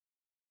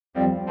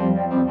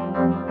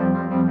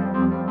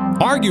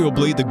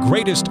Arguably the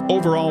greatest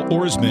overall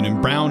oarsman in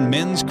Brown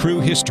men's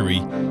crew history,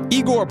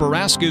 Igor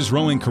Boraska's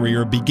rowing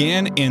career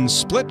began in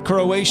Split,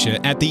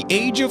 Croatia at the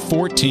age of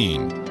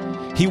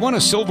 14. He won a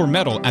silver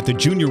medal at the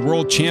Junior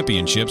World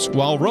Championships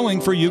while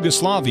rowing for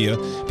Yugoslavia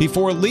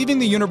before leaving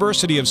the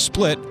University of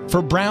Split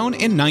for Brown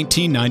in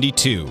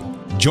 1992.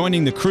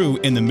 Joining the crew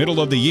in the middle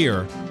of the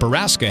year,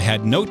 Boraska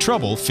had no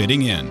trouble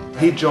fitting in.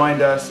 He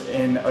joined us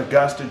in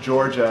Augusta,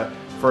 Georgia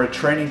for a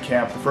training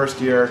camp the first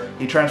year.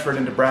 He transferred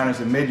into Brown as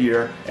a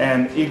mid-year,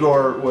 and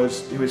Igor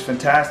was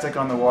fantastic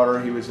on the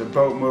water. He was a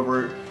boat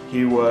mover.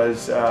 He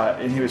was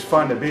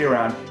fun to be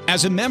around.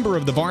 As a member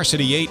of the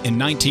Varsity 8 in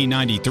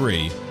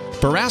 1993,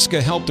 Boraska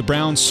helped the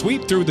Browns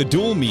sweep through the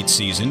dual meet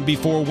season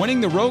before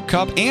winning the Row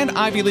Cup and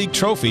Ivy League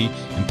trophy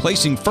and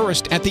placing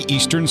first at the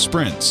Eastern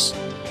Sprints.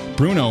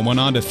 Bruno went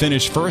on to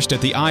finish first at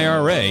the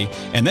IRA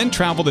and then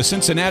traveled to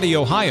Cincinnati,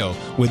 Ohio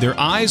with their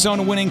eyes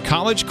on winning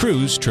College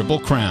Crew's Triple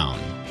Crown.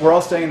 We're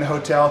all staying in the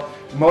hotel.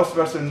 Most of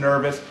us are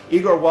nervous.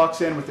 Igor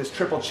walks in with this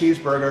triple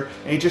cheeseburger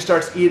and he just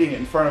starts eating it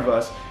in front of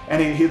us.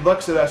 And he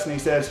looks at us and he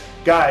says,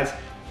 "Guys,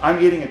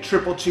 I'm eating a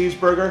triple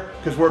cheeseburger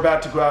because we're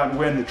about to go out and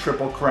win the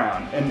Triple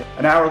Crown." And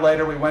an hour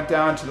later we went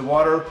down to the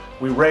water,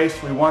 we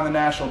raced, we won the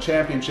national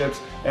championships,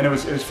 and it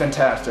was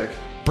fantastic.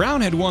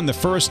 Brown had won the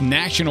first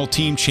national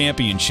team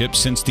championship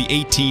since the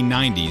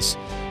 1890s,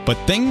 but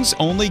things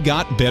only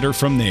got better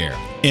from there.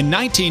 In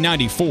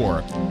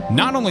 1994,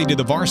 not only did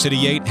the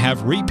Varsity 8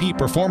 have repeat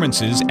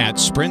performances at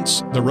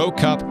Sprints, the Row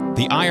Cup,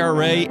 the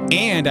IRA,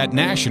 and at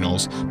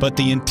Nationals, but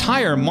the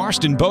entire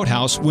Marston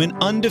Boathouse went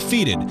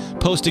undefeated,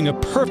 posting a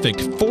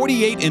perfect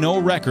 48-0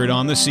 record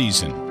on the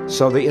season.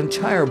 So the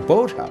entire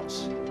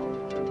boathouse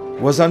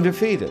was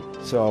undefeated.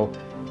 So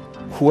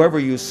whoever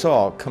you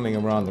saw coming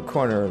around the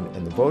corner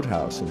in the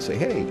boathouse and say,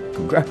 "Hey,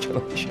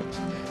 congratulations,"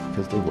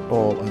 because they were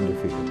all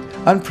undefeated.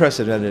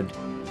 Unprecedented,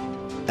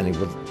 and it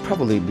would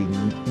probably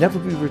never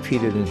be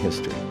repeated in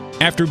history.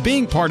 After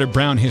being part of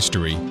Brown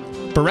history,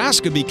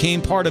 Boraska became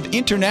part of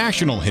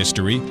international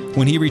history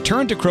when he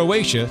returned to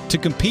Croatia to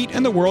compete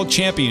in the World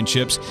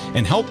Championships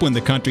and help win the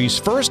country's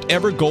first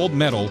ever gold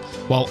medal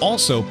while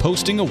also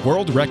posting a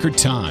world record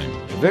time.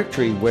 A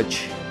victory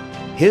which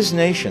his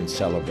nation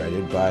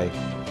celebrated by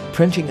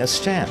printing a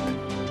stamp,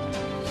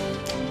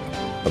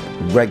 a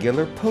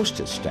regular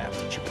postage stamp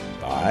that you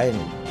could buy and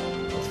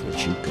with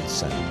which you could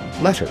send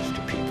letters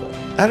to people.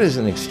 That is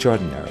an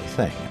extraordinary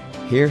thing.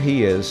 Here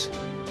he is,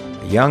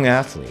 a young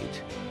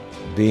athlete,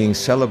 being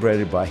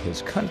celebrated by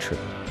his country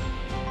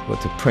with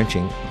the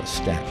printing of a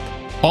stamp.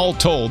 All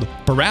told,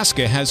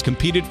 Boraska has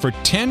competed for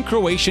 10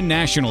 Croatian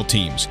national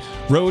teams,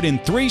 rowed in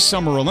 3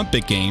 Summer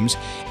Olympic Games,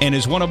 and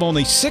is one of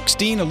only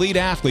 16 elite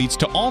athletes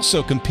to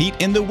also compete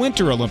in the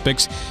Winter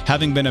Olympics,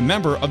 having been a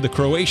member of the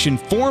Croatian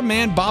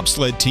 4-man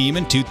bobsled team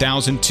in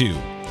 2002.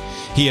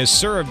 He has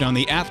served on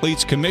the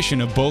Athletes Commission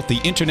of both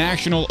the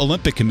International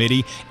Olympic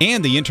Committee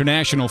and the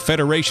International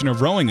Federation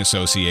of Rowing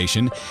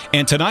Association,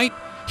 and tonight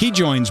he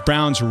joins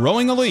Brown's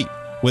rowing elite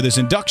with his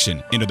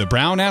induction into the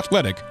Brown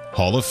Athletic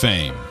Hall of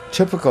Fame.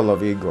 Typical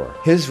of Igor,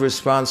 his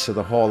response to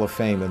the Hall of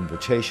Fame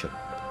invitation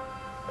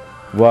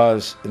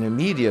was an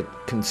immediate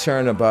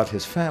concern about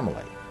his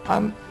family.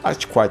 I'm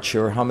not quite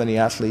sure how many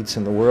athletes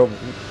in the world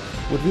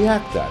would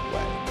react that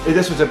way.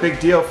 This was a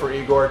big deal for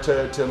Igor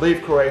to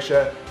leave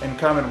Croatia and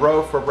come and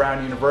row for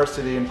Brown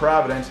University in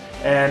Providence,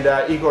 and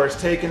Igor has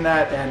taken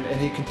that and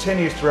he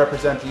continues to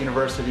represent the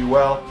university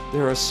well.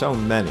 There are so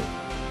many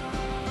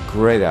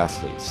great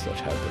athletes that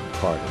have been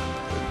part of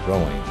the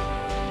rowing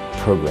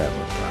program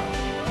of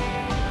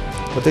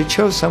Brown, but they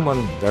chose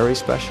someone very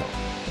special.